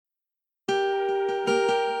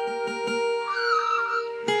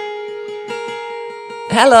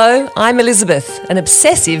Hello, I'm Elizabeth, an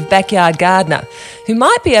obsessive backyard gardener who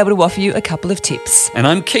might be able to offer you a couple of tips. And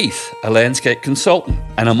I'm Keith, a landscape consultant,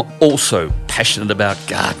 and I'm also passionate about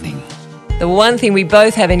gardening. The one thing we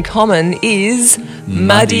both have in common is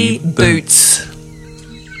muddy boots.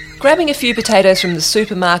 Grabbing a few potatoes from the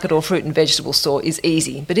supermarket or fruit and vegetable store is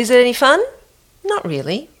easy, but is it any fun? Not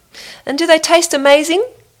really. And do they taste amazing?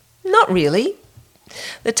 Not really.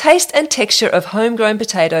 The taste and texture of homegrown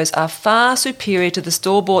potatoes are far superior to the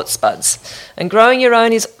store-bought spuds, and growing your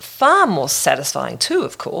own is far more satisfying too,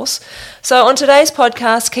 of course. So on today's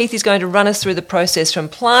podcast, Keith is going to run us through the process from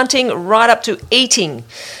planting right up to eating.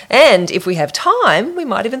 And if we have time, we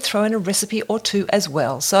might even throw in a recipe or two as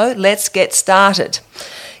well. So let's get started.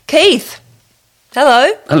 Keith,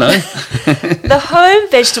 hello. Hello. The home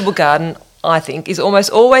vegetable garden, I think, is almost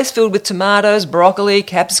always filled with tomatoes, broccoli,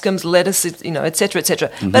 capsicums, lettuce, etc., etc.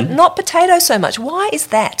 Mm-hmm. But not potatoes so much. Why is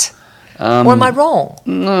that? Or am I wrong?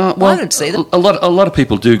 No, well, I don't see them. A lot of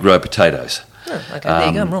people do grow potatoes. Oh, okay, there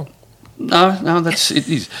you go. I'm wrong. No, it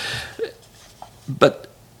is. But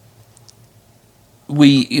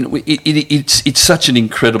it's such an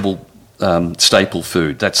incredible staple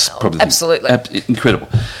food. That's probably absolutely incredible.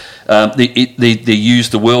 They're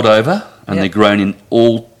used the world over. And they're grown in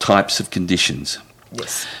all types of conditions.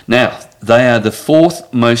 Yes. Now, they are the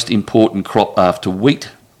fourth most important crop after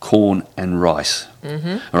wheat, corn and rice.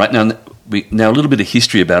 Mm-hmm. All right, now a little bit of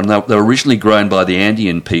history about them. They were originally grown by the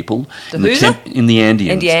Andean people. In the Andes. From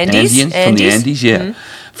the Andes, yeah.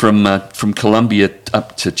 Mm-hmm. From Colombia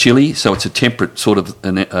up to Chile, so it's a temperate sort of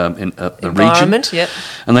environment, region. Yep.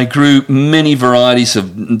 And they grew many varieties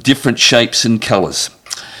of different shapes and colours.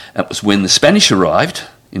 That was when the Spanish arrived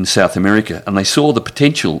in South America, and they saw the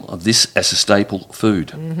potential of this as a staple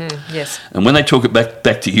food. Mm-hmm, yes. And when they took it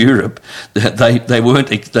back to Europe, they weren't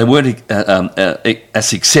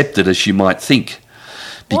as accepted as you might think.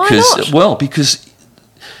 Because, why not? Well, because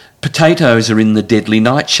potatoes are in the deadly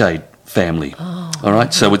nightshade family. Oh, all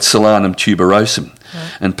right, so it's Solanum tuberosum.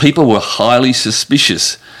 Right. And people were highly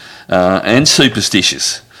suspicious and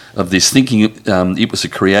superstitious of this, thinking it was a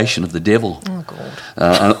creation of the devil. Oh, God.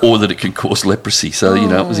 Or that it can cause leprosy. So,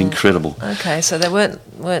 it was incredible. Okay, so they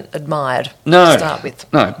weren't admired to start with.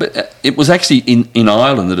 No, but it was actually in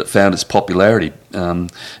Ireland that it found its popularity,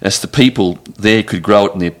 as the people there could grow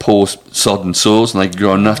it in their poor, sodden soils, and they could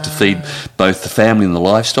grow enough to feed both the family and the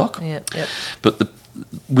livestock. Yep. But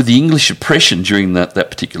with the English oppression during that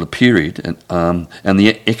particular period, and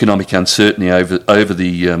the economic uncertainty over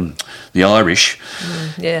the Irish,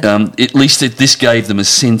 at least this gave them a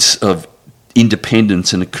sense of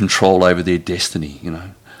independence and a control over their destiny.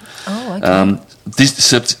 Oh, okay.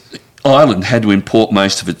 Ireland had to import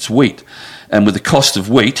most of its wheat, and with the cost of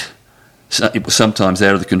wheat, it was sometimes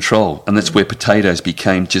out of the control, and that's where potatoes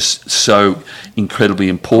became just so incredibly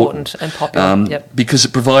important and popular. Because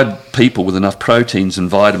it provided people with enough proteins and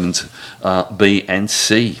vitamins B and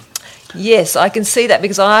C. Yes, I can see that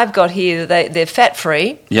because I've got here they're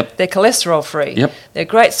fat-free, Yep. They're cholesterol-free, Yep. They're a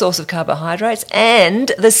great source of carbohydrates,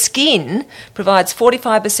 and the skin provides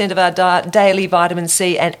 45% of our daily vitamin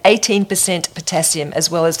C and 18% potassium,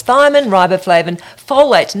 as well as thiamine, riboflavin,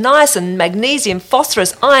 folate, niacin, magnesium,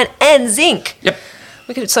 phosphorus, iron and zinc. Yep.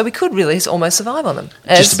 We could really almost survive on them.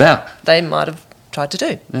 Just about. They might have tried to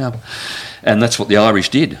do. Yeah. And that's what the Irish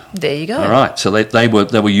did. There you go. All right, so they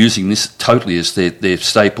were using this totally as their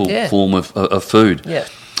staple form of food. Yeah.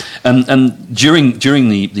 And during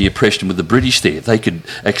the oppression with the British there, they could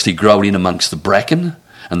actually grow it in amongst the bracken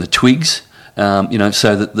and the twigs,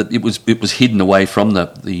 so that it was hidden away from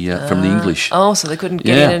the English. Oh, so they couldn't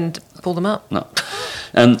get in and pull them up. No.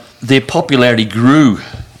 And their popularity grew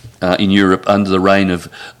in Europe under the reign of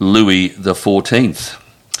Louis XIV.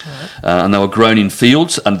 And they were grown in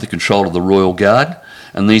fields under the control of the Royal Guard,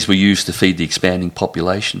 and these were used to feed the expanding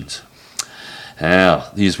populations. Now,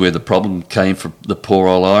 here's where the problem came for the poor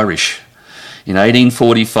old Irish. In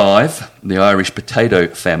 1845, the Irish potato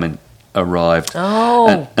famine arrived.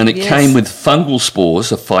 Oh, and it came with fungal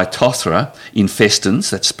spores of Phytophthora infestans,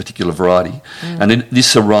 that's a particular variety, and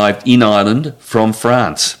this arrived in Ireland from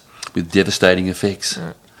France with devastating effects.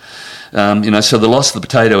 So the loss of the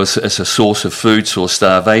potato as a source of food saw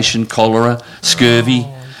starvation, cholera, scurvy,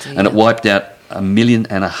 and it wiped out 1.5 million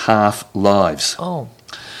lives. Oh.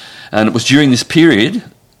 And it was during this period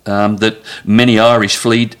that many Irish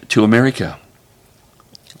fled to America.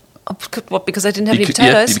 What, because they didn't have any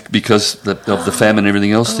potatoes? Yeah, because of the famine and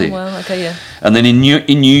everything else there. Oh, wow, okay, yeah. And then in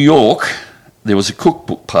New York, there was a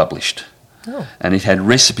cookbook published, and it had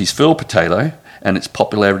recipes for potato, and its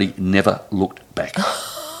popularity never looked back.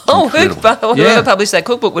 Whoever published that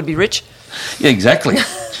cookbook would be rich. Yeah, exactly.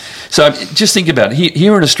 So just think about it.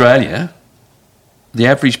 Here in Australia, the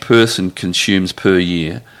average person consumes per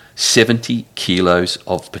year 70 kilos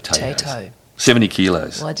of potatoes. Potato. 70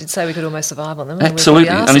 kilos. Well, I did say we could almost survive on them. Absolutely.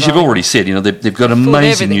 And as you've already said, they've got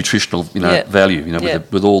amazing nutritional, value,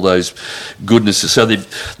 with all those goodnesses. So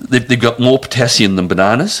they've got more potassium than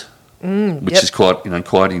bananas, which is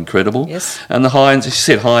quite incredible. Yes. And as you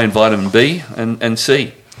said, high in vitamin B and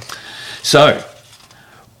C. So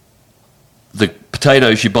the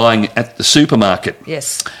potatoes you're buying at the supermarket.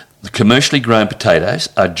 Yes. The commercially grown potatoes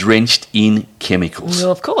are drenched in chemicals.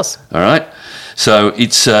 Well, of course. All right, so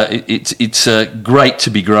it's great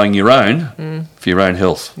to be growing your own for your own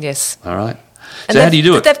health. Yes. All right. And So how do you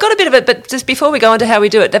do it? They've got a bit of it, but just before we go on to how we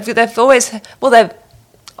do it, they've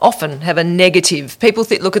often have a negative. People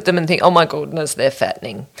look at them and think, oh my goodness, they're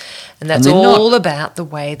fattening. And that's all about the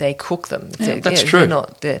way they cook them. That's true.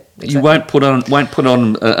 Exactly. You won't put on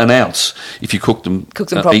an ounce if you cook them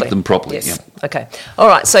properly. Eat them properly. Yes. Yeah. Okay. All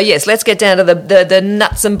right. So yes, let's get down to the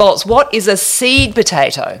nuts and bolts. What is a seed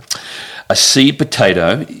potato? A seed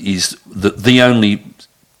potato is the only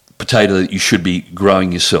potato that you should be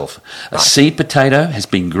growing yourself. A seed potato has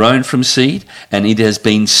been grown from seed and it has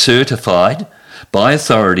been certified by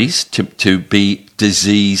authorities to be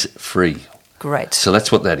disease free. Great. So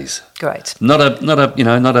that's what that is. Great. Not a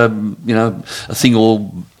thing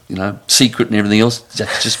all secret and everything else.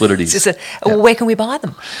 That's just what it is. Where can we buy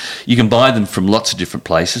them? You can buy them from lots of different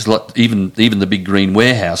places. Even the big green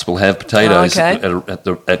warehouse will have potatoes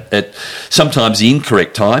at sometimes the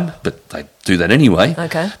incorrect time, but they do that anyway.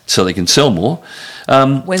 Okay. So they can sell more.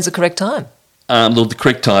 When's the correct time? The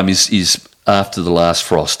correct time is after the last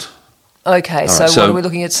frost. Okay, so what are we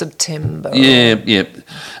looking at? September? Yeah.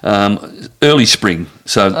 Early spring.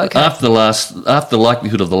 So after the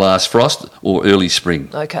likelihood of the last frost or early spring.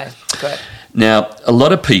 Okay, great. Now, a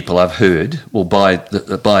lot of people I've heard will buy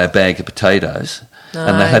a bag of potatoes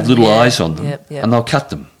and they have little eyes on them and they'll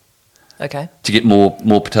cut them. Okay. To get more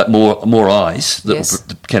eyes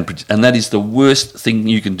that can produce, and that is the worst thing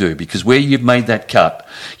you can do because where you've made that cut,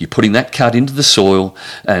 you're putting that cut into the soil,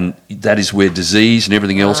 and that is where disease and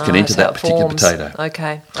everything else can enter that particular potato.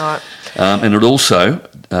 Okay, all right. And it also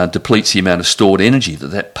depletes the amount of stored energy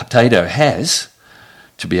that potato has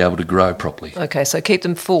to be able to grow properly. Okay, so keep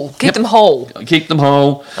them full, keep them whole. Keep them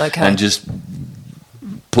whole, and just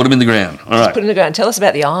put them in the ground. All right. Put them in the ground. Tell us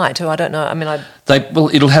about the eye too. I don't know. I mean,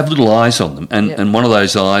 it'll have little eyes on them, and one of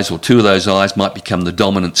those eyes or two of those eyes might become the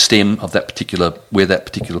dominant stem of where that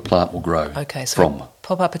particular plant will grow. Okay, so from.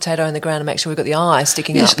 Pop our potato in the ground and make sure we've got the eye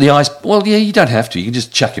sticking up. Yes, the eyes. Well, yeah, you don't have to. You can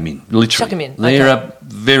just chuck them in. Literally, chuck them in. They're a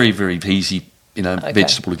very, very easy.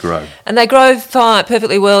 Vegetable to grow. And they grow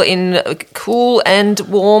perfectly well in cool and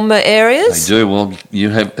warm areas? They do. Well, you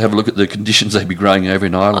have a look at the conditions they'd be growing over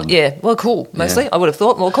in Ireland. Cool, mostly. I would have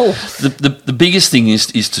thought more cool. The biggest thing is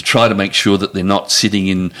to try to make sure that they're not sitting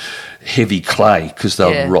in heavy clay because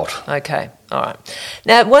they'll rot. Okay, all right.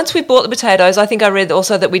 Now, once we've bought the potatoes, I think I read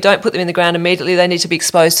also that we don't put them in the ground immediately. They need to be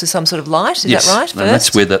exposed to some sort of light. Is that right? First?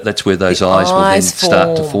 And that's where those eyes will then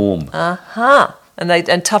start to form. Uh-huh. And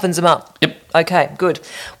toughens them up. Yep. Okay, good.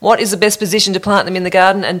 What is the best position to plant them in the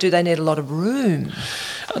garden, and do they need a lot of room?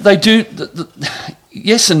 They do.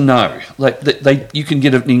 Yes and no. You can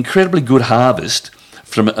get an incredibly good harvest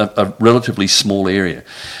from a relatively small area,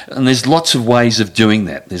 and there's lots of ways of doing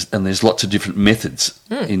that. There's lots of different methods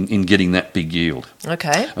in getting that big yield.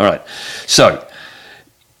 Okay. All right. So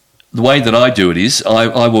the way that I do it is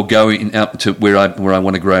I will go out to where I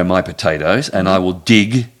want to grow my potatoes, and I will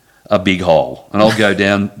dig a big hole, and I'll go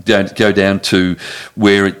down to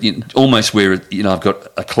where I've got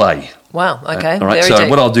a clay. Wow. Okay. All right. Very so deep.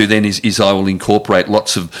 what I'll do then is I will incorporate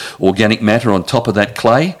lots of organic matter on top of that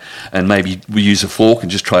clay, and maybe we use a fork and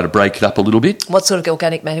just try to break it up a little bit. What sort of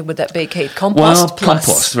organic matter would that be, Keith? Compost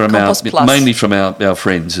plus? Compost mainly from our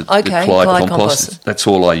friends at Clyde Compost. That's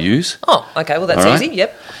all I use. Oh, okay. Well, that's easy.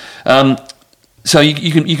 Yep. So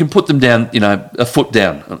you can put them down, a foot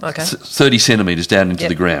down, 30 centimetres down into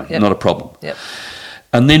the ground, not a problem. Yep.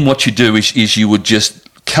 And then what you do is you would just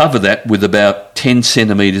cover that with about 10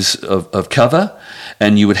 centimetres of cover,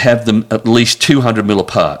 and you would have them at least 200 mil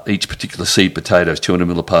apart. Each particular seed potato is 200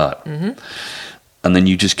 mil apart. Mm-hmm. And then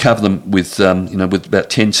you just cover them with with about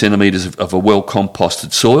 10 centimetres of a well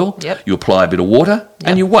composted soil. Yep. You apply a bit of water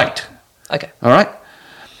and you wait. Okay. All right.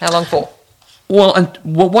 How long for? Well,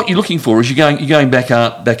 what you're looking for is you're going back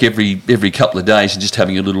every couple of days and just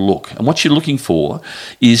having a little look. And what you're looking for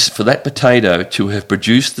is for that potato to have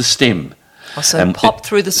produced the stem. Oh, so it'll pop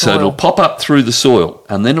through the soil. So it'll pop up through the soil,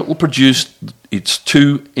 and then it will produce its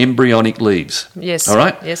two embryonic leaves. Yes. All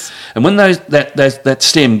right. Yes. And when that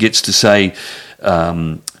stem gets to say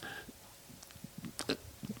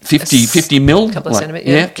 50 mil. Couple of centimetres,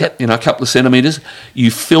 Yeah, a couple of centimetres.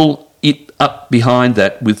 You fill it up behind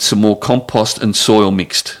that with some more compost and soil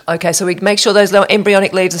mixed. Okay, so we make sure those little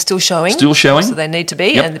embryonic leaves are still showing. Still showing. So they need to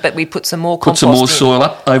be, Yep. but we put some more Put compost some more in. soil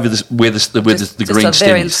up over where the green Just stem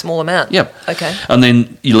a very is. small amount. Yep. Okay. And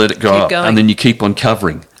then you let it grow Keep up, going. and then you keep on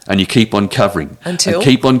covering, and you keep on covering, Until? and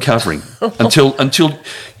keep on covering until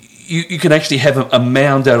you can actually have a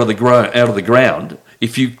mound out of the ground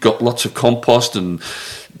if you've got lots of compost and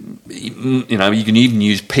you can even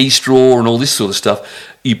use pea straw and all this sort of stuff.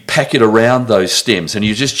 You pack it around those stems, and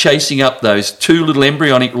you're just chasing up those 2 little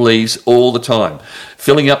embryonic leaves all the time,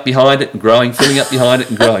 filling up behind it and growing, filling up behind it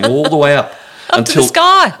and growing, all the way up. Up to the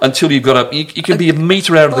sky. Until you've got you can be a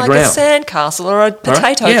metre out of the ground. Like a sand castle or a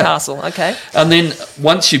potato Yeah. castle. Okay. And then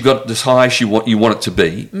once you've got it as high as you want it to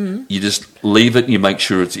be, you just leave it and you make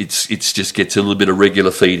sure it's just gets a little bit of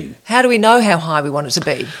regular feeding. How do we know how high we want it to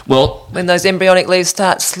be? Well, When those embryonic leaves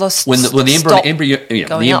start when the stop the going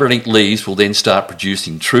up. embryonic leaves will then start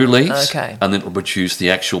producing true leaves, Okay. and then it will produce the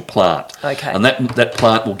actual plant. Okay. And that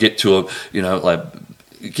plant will get to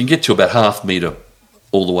it can get to about half metre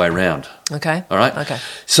all the way around. Okay. All right. Okay.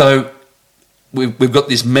 So we've got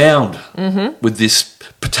this mound with this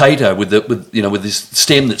potato with this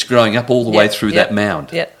stem that's growing up all the way through that mound.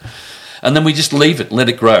 Yep. And then we just leave it, let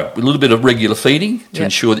it grow with a little bit of regular feeding to Yep.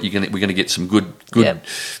 ensure that we're going to get some good Yep.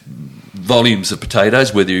 volumes of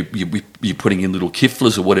potatoes, whether you're putting in little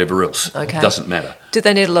kiflers or whatever else. Okay. It doesn't matter. Do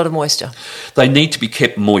they need a lot of moisture? They need to be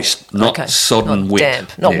kept moist, not sodden Not wet.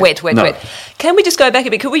 damp. Not Yeah. wet. No. Can we just go back a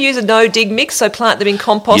bit? Could we use a no-dig mix? So plant them in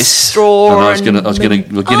compost, Yes. straw, And I was gonna get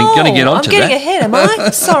onto I'm getting that. ahead, am I?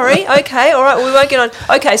 Sorry. Okay. All right. We won't get on.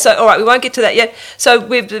 Okay. So all right, we won't get to that yet. So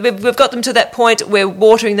we've got them to that point. We're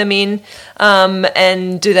watering them in,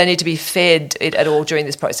 and do they need to be fed at all during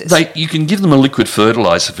this process? You can give them a liquid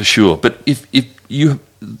fertiliser for sure, but if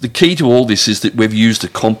the key to all this is that we've used a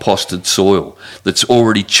composted soil that's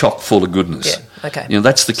already chock full of goodness. Yeah, okay.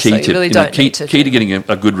 That's the key So you really don't need to- key to getting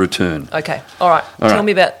a good return. Okay. All right. All Tell right.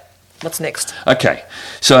 me about what's next. Okay,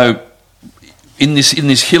 so in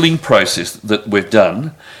this hilling process that we've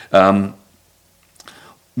done,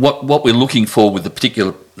 what we're looking for with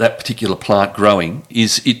that particular plant growing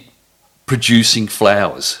is it producing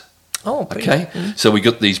flowers. Oh, pretty. Okay, so we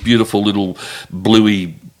got these beautiful little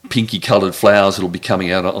bluey, pinky coloured flowers that'll be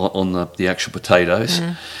coming out on the actual potatoes,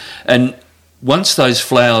 and once those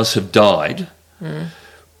flowers have died,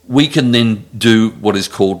 we can then do what is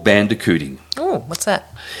called bandicooting. Oh, what's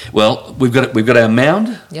that? Well, we've got our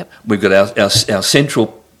mound. Yep. We've got our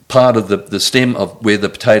central part of the stem of where the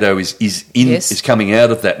potato is coming out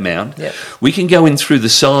of that mound. Yep. We can go in through the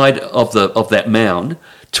side of that mound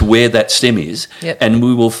to where that stem is, Yep. and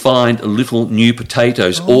we will find little new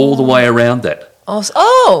potatoes all the way around that. Oh,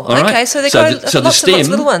 All right? okay. So they so grow the lots stem, of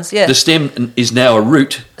little ones. Yeah. The stem is now a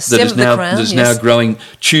root Stem that is of the now crown, that's yes. now growing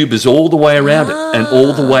tubers all the way around it, and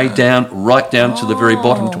all the way down, right down to the very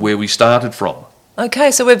bottom to where we started from.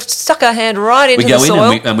 Okay, so we've stuck our hand right into We go the in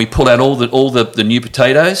soil. and we pull out all the new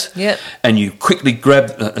potatoes. Yep. And you quickly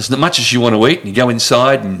grab as much as you want to eat, and you go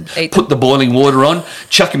inside and Eat put the boiling water on,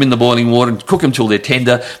 chuck them in the boiling water, and cook them till they're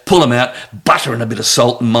tender. Pull them out, butter and a bit of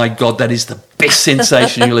salt, and my God, that is the best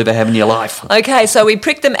sensation you'll ever have in your life. Okay, so we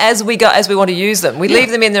prick them as we want to use them. We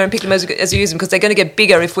leave them in there and pick them as we use them because they're going to get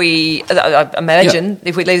bigger if we, I imagine,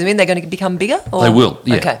 if we leave them in, they're going to become bigger? Or? They will,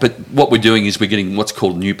 yeah. Okay. But what we're doing is we're getting what's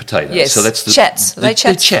called new potatoes. Yes, So that's the chats. Are they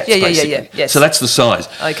chats? They're chats, Yeah, basically. yes. So that's the size.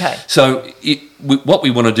 Okay. So what we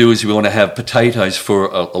want to do is we want to have potatoes for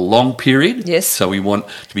a long period. Yes. So we want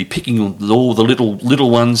to be picking all the little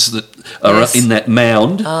ones that are Yes. in that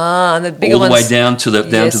mound. And the bigger all the ones. way down to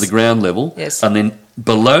the ground level. Yes. And then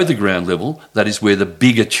below the ground level, that is where the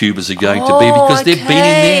bigger tubers are going to be because they've been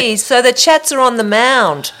in there. So the chats are on the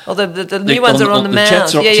mound, or the new ones are on the mound.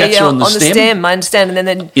 chats are on the stem. I understand, and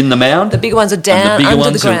then In the mound. the bigger ones are down and the bigger under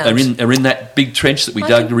ones the ground. are in that big trench that we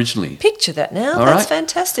dug originally. Picture that now. All That's right.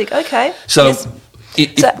 fantastic. Okay. So, Yes.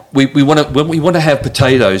 we want to have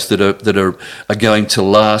potatoes that are going to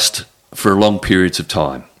last for long periods of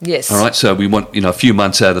time. Yes. All right. So we want a few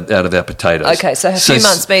months out of our potatoes. Okay, so a few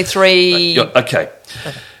months, be 3. Okay.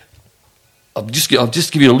 I'll just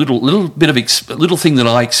give you a little bit of little thing that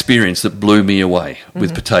I experienced that blew me away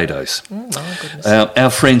with potatoes. Oh my goodness. Our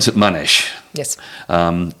friends at Monash, Yes.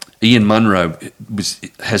 Ian Munro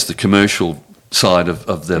has the commercial side of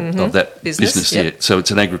that business yep. there. So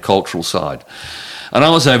it's an agricultural side. And I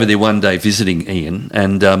was over there one day visiting Ian,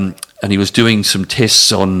 and he was doing some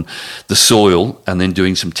tests on the soil and then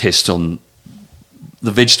doing some tests on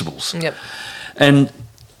the vegetables. Yep. And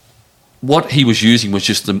what he was using was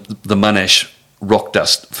just the Monash rock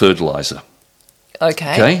dust fertiliser.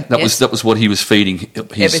 Okay. Okay, Yes. that was what he was feeding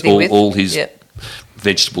Everything with. all his Yep.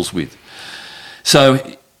 vegetables with. So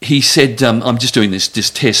he said, "I'm just doing this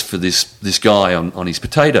test for this guy on his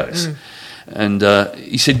potatoes." And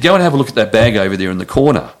he said, "Go and have a look at that bag over there in the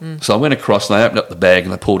corner." So I went across and I opened up the bag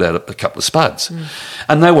and I pulled out a couple of spuds.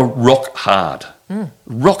 And they were rock hard.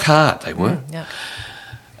 Rock hard they were. Yeah.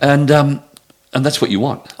 And that's what you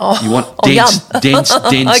want. Oh. You want Yum. dense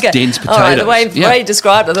Okay. potatoes. All right, the way you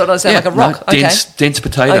described it, I thought it sounded like a rock. No, Okay. dense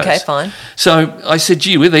potatoes. Okay, fine. So I said,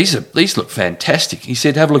 "Gee, well, these look fantastic." He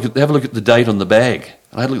said, "Have a look at the date on the bag."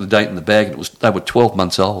 I had a look at the date on the bag, and they were 12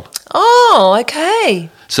 months old. Oh, okay.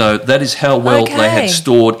 So that is how well they Okay. had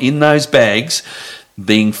stored in those bags,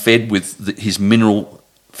 being fed with his mineral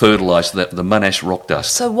fertiliser, the Monash rock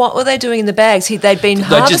dust. So what were they doing in the bags? They'd been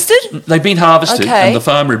harvested? They'd been harvested, Okay. and the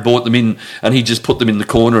farmer had bought them in, and he just put them in the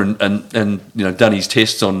corner and done his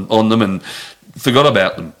tests on them and forgot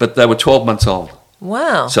about them. But they were 12 months old.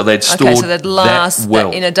 Wow. So they'd Okay, stored so they'd last that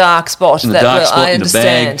well. in a dark spot. In a that dark will- spot, I in a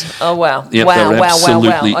understand. bag. Oh, wow. Yep, wow, they were wow,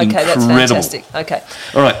 absolutely wow. Okay, that's incredible. fantastic. Okay.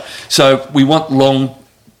 All right, so we want long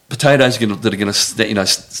potatoes that are going to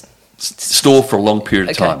store for a long period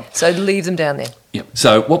of Okay. time. So leave them down there. Yep.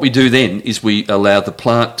 So what we do then is we allow the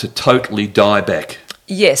plant to totally die back,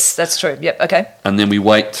 Yes, that's true. Yep. Okay. and then we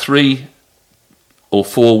wait 3 or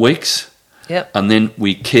 4 weeks, Yep. and then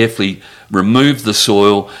we carefully remove the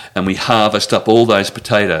soil and we harvest up all those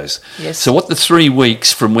potatoes. Yes. So what the 3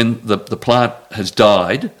 weeks from when the plant has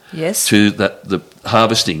died Yes. to the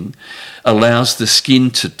harvesting allows the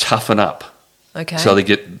skin to toughen up. Okay. So they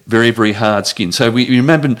get very, very hard skin. So you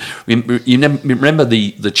remember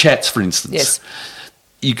the chats, for instance. Yes.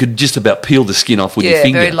 You could just about peel the skin off with your Yeah,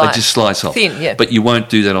 finger. very light. They just slice off. Thin, yeah. But you won't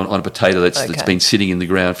do that on a potato that's Okay. been sitting in the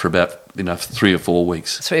ground for about 3 or 4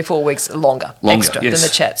 weeks. 3 or 4 weeks longer extra yes. than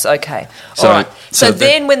the chats. Okay. So- all right. So, so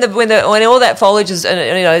then when all that foliage is,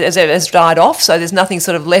 has died off, so there's nothing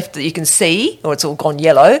sort of left that you can see, or it's all gone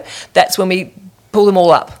yellow, that's when we pull them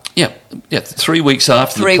all up. Yeah. 3 weeks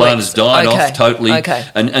after 3 the plant weeks. has died Okay. off totally. Okay.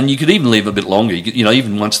 And you could even leave a bit longer.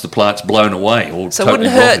 Even once the plant's blown away or So it totally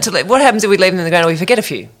wouldn't hurt rotted. to leave. What happens if we leave them in the ground and we forget a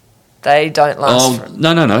few? They don't last. Oh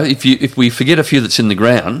no! If we forget a few that's in the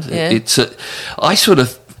ground, Yeah. I sort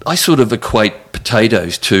of equate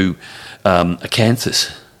potatoes to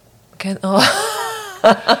acanthus. Okay. Oh.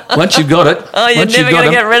 Once you've got it, Oh, you're once never you've got gonna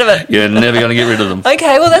them, get rid of it. You're never going to get rid of them.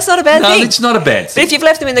 Okay, well, that's not a bad No, thing. it's not a bad But thing. if you've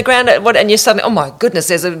left them in the ground and you're suddenly, oh my goodness,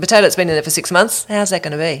 there's a potato that's been in there for 6 months, how's that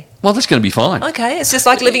going to be? Well, that's going to be fine. Okay, it's just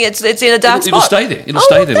like living, it's in a dark It'll spot. stay there. It'll Oh,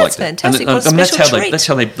 stay look, there that's like that. fantastic. What a that's special how treat. that's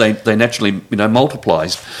how they naturally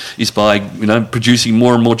multiplies, is by producing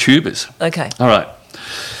more and more tubers. Okay. All right.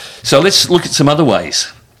 So let's look at some other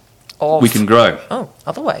ways we can grow. Oh,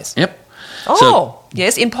 other ways. Yep. Oh,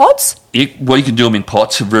 yes, in pots? You can do them in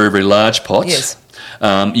pots, very, very large pots. Yes.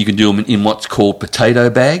 You can do them in what's called potato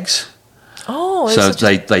bags. Oh, So it's such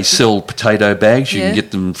a- they sell potato bags. You Yeah. can get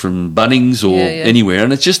them from Bunnings or Yeah, yeah. anywhere,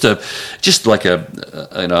 and it's just like a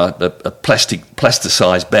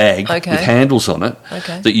plasticized bag Okay. with handles on it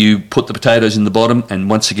Okay. that you put the potatoes in the bottom, and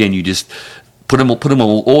once again you just put them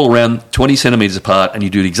all around 20 centimetres apart, and you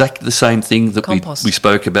do exactly the same thing that Compost. we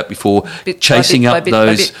spoke about before, Bit by chasing bit by up bit by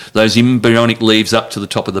those bit. those embryonic leaves up to the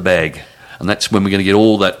top of the bag, and that's when we're going to get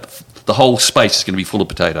all that. The whole space is going to be full of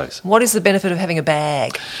potatoes. What is the benefit of having a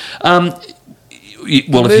bag?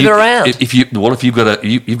 Well, Move if it around. If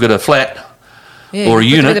you've got a flat Yeah, or a put them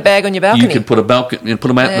unit, in the bag on your balcony. you can put them out in the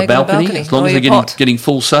Bag on the balcony, balcony, as long or as your they're pot. getting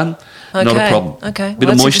full sun. Not a Okay, problem. okay. Bit Well,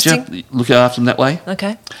 of that's moisture. interesting. Look after them that way.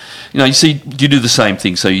 Okay. You do the same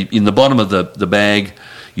thing. So in the bottom of the bag,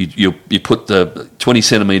 you put the 20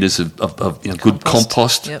 centimetres of good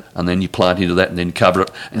compost, Yep. and then you plant into that, and then cover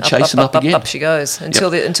it and Up, chase them up again. Up she goes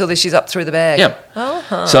until she's up through the bag. Yep.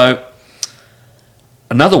 Uh-huh. So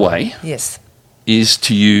another way Yes. is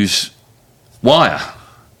to use wire.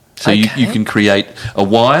 So you Okay. can create a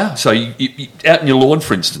wire. So you, out in your lawn,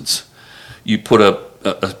 for instance, you put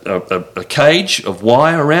a cage of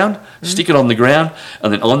wire around, stick it on the ground,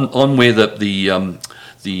 and then on where the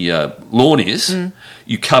lawn is,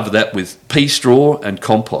 you cover that with pea straw and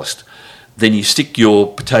compost. Then you stick your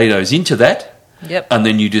potatoes into that, Yep. and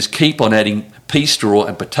then you just keep on adding pea straw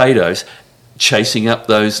and potatoes, chasing up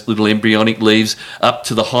those little embryonic leaves up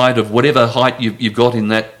to the height of whatever height you've got in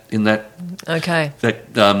that Okay.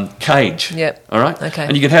 cage. Yep. All right. Okay.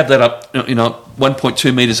 And you can have that up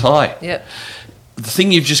 1.2 metres high. Yep. The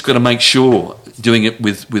thing you've just got to make sure doing it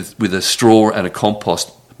with a straw and a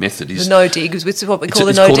compost method The is no dig is what we call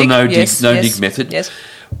it's the no called dig. a no dig, Yes, no yes, dig method. Yes.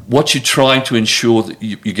 What you're trying to ensure that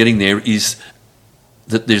you're getting there is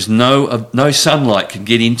that there's no sunlight can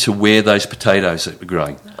get into where those potatoes are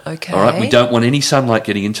growing. Okay. All right, we don't want any sunlight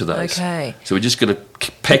getting into those. Okay. So we're just going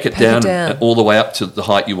to pack it down all the way up to the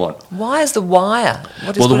height you want. Why is the wire?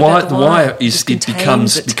 What is Well, the what about wire Just it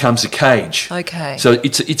contains it. becomes a cage. Okay. So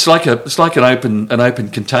it's like an open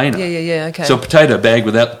container. Yeah. Okay. So a potato bag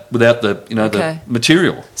without the Okay. the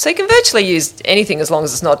material. So you can virtually use anything as long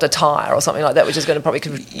as it's not a tyre or something like that, which is going to probably.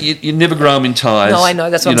 You never grow them in tyres. No, I know.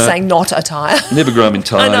 That's what I'm saying. Not a tyre. Never grow them in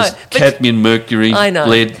tyres. I know, but- Cadmium, mercury, I know.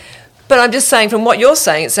 lead. But I'm just saying, from what you're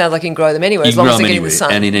saying, it sounds like you can grow them anywhere You as can long grow as them they're getting the anywhere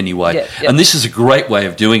sun. and in any way. Yeah. And this is a great way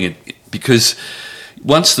of doing it because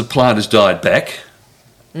once the plant has died back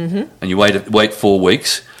and you wait 4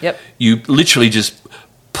 weeks, Yep. you literally just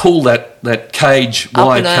pull that cage, Up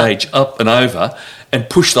wire and out. cage up and over and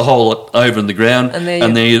push the hole over in the ground And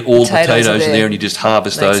there all the potatoes are potatoes are there. there and you just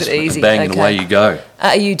harvest Makes those it easy. and bang and Okay. away you go.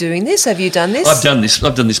 Are you doing this? Have you done this? I've done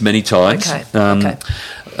this many times. Okay.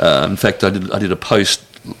 In fact, I did a post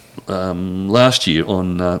last year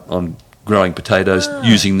on growing potatoes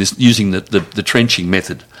using the trenching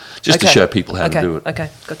method, just to Okay. show people how to do it. Okay,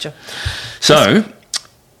 gotcha. So,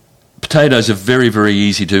 potatoes are very, very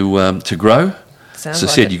easy to grow. Sounds As I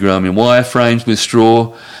like said, it. you grow them in wire frames with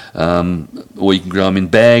straw, or you can grow them in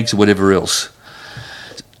bags or whatever else.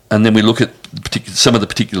 And then we look at some of the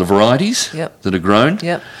particular varieties Yep. that are grown.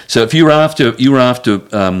 Yep. So if you're after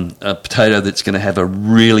a potato that's going to have a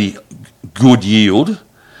really good yield,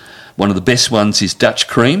 one of the best ones is Dutch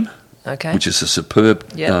Cream, Okay. which is a superb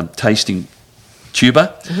Yep. tasting tuber,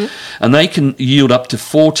 and they can yield up to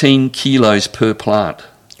 14 kilos per plant.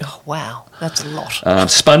 Oh, wow. That's a lot.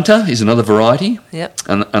 Spunter is another variety, Yep.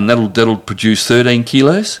 and that'll produce 13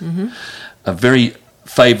 kilos. An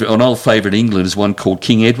old favourite in England is one called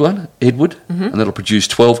King Edward, and that'll produce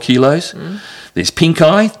 12 kilos. There's Pink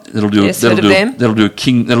Eye, that'll do Yes, heard of them. that'll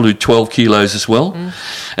do 12 kilos as well.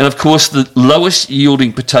 And of course, the lowest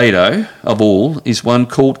yielding potato of all is one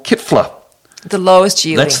called Kipfler. The lowest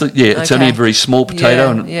yielding. It's only a very small potato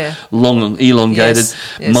Yeah, and yeah. long and elongated. Yes,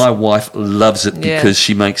 yes. My wife loves it Yeah. because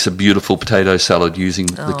she makes a beautiful potato salad using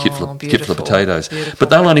the Kipfler beautiful, potatoes. beautiful.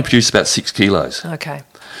 But they'll only produce about 6 kilos. Okay.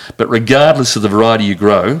 But regardless of the variety you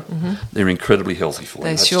grow, they're incredibly healthy for you. They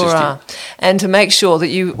That's sure just it. are. And to make sure that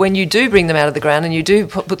when you do bring them out of the ground and you do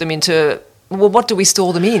put them into, well, what do we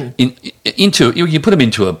store them in? You put them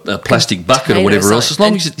into a plastic bucket or Container whatever or else, as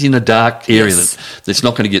something. long as it's in a dark area Yes. that's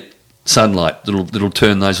not going to get sunlight that'll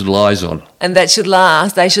turn those little eyes on. And they should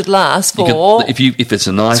last You for... can, if it's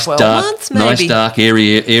a nice 12 dark months, maybe. nice dark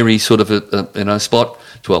airy sort of a spot,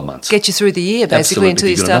 12 months. Get you through the year, basically, Absolutely, until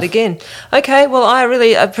you good start enough. again. Okay, well, I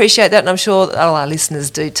really appreciate that, and I'm sure all our listeners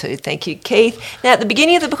do too. Thank you, Keith. Now, at the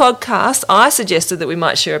beginning of the podcast, I suggested that we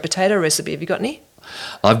might share a potato recipe. Have you got any?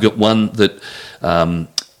 I've got one that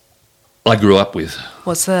I grew up with.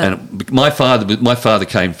 What's that? And my father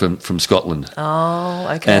came from Scotland. Oh,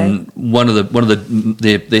 okay. And one of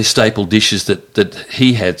their staple dishes that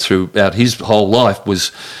he had throughout his whole life was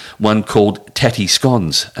one called tatty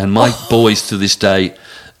scones, and my boys to this day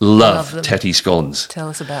love them. tatty scones. Tell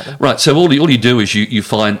us about them. Right, so all you do is you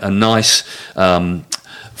find a nice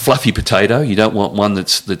fluffy potato. You don't want one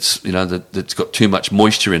that's got too much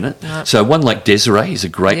moisture in it. Right. So one like Desiree is a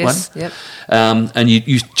great Yes, one. yep. And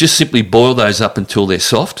you just simply boil those up until they're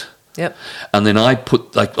soft. Yep. And then I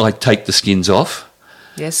take the skins off,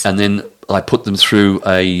 Yes. and then I put them through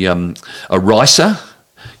a ricer,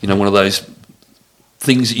 one of those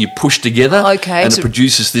things that you push together, Okay, and so- it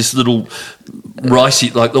produces this little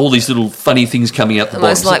ricey, like all these little funny things coming out the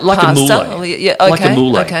Almost bottom, like a pasta? moulet. Oh, yeah, Like a okay,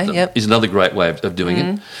 moulet. okay, yep. Is another great way of doing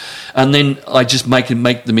it. And then I just make them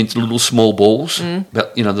into little small balls,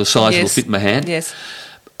 about the size Yes. will fit in my hand. Yes.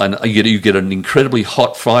 And you get an incredibly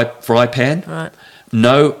hot fry pan. Right.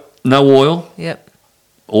 No oil Yep.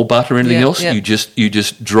 or butter or anything Yep, else. yep. You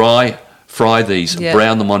just dry fry these, Yep.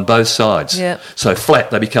 brown them on both sides. Yep. So flat,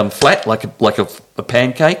 they become flat like a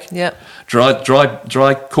pancake. Yep.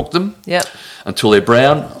 Dry cook them Yep. until they're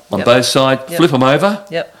brown on Yep. both sides. Yep. Flip them over.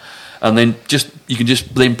 Yep. And then you can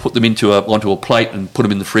just then put them onto a plate and put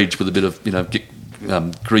them in the fridge with a bit of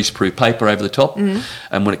grease-proof paper over the top.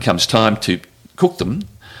 And when it comes time to cook them,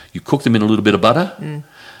 you cook them in a little bit of butter,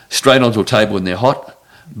 straight onto a table when they're hot.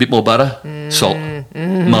 A bit more butter, salt.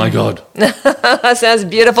 My God, That sounds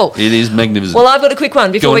beautiful. it is magnificent. Well, I've got a quick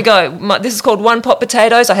one before Go we go. This is called One Pot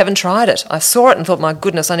Potatoes. I haven't tried it. I saw it and thought, my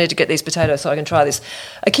goodness, I need to get these potatoes so I can try this.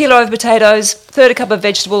 A kilo of potatoes, third a cup of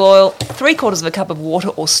vegetable oil, 3/4 of a cup of water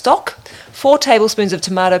or stock, 4 tablespoons of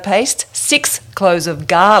tomato paste, 6 cloves of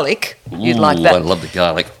garlic. You'd like that. I love the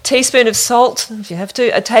garlic. Teaspoon of salt, if you have to,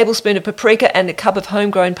 a tablespoon of paprika and a cup of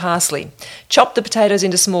homegrown parsley. Chop the potatoes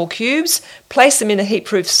into small cubes, place them in a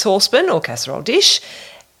heat-proof saucepan or casserole dish,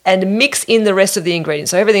 and mix in the rest of the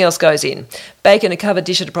ingredients. So everything else goes in. Bake in a covered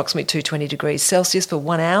dish at approximately 220 degrees Celsius for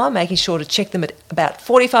 1 hour, making sure to check them at about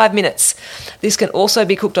 45 minutes. This can also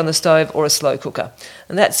be cooked on the stove or a slow cooker.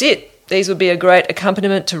 And that's it. These would be a great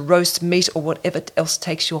accompaniment to roast meat or whatever else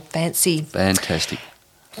takes your fancy. Fantastic.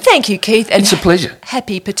 Thank you, Keith. And it's a pleasure.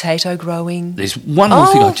 Happy potato growing. There's one more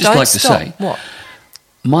thing I'd just like to say. What?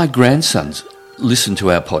 My grandsons listen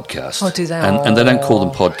to our podcast. Oh, do they? And they don't call them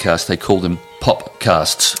podcasts, they call them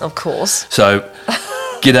popcasts. Of course. So,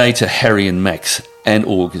 g'day to Harry and Max and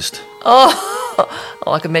August.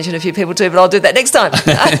 I could mention a few people too, but I'll do that next time.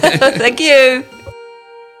 Thank you.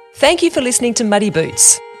 Thank you for listening to Muddy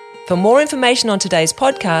Boots. For more information on today's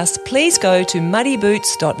podcast, please go to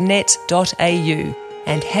muddyboots.net.au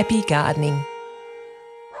and happy gardening.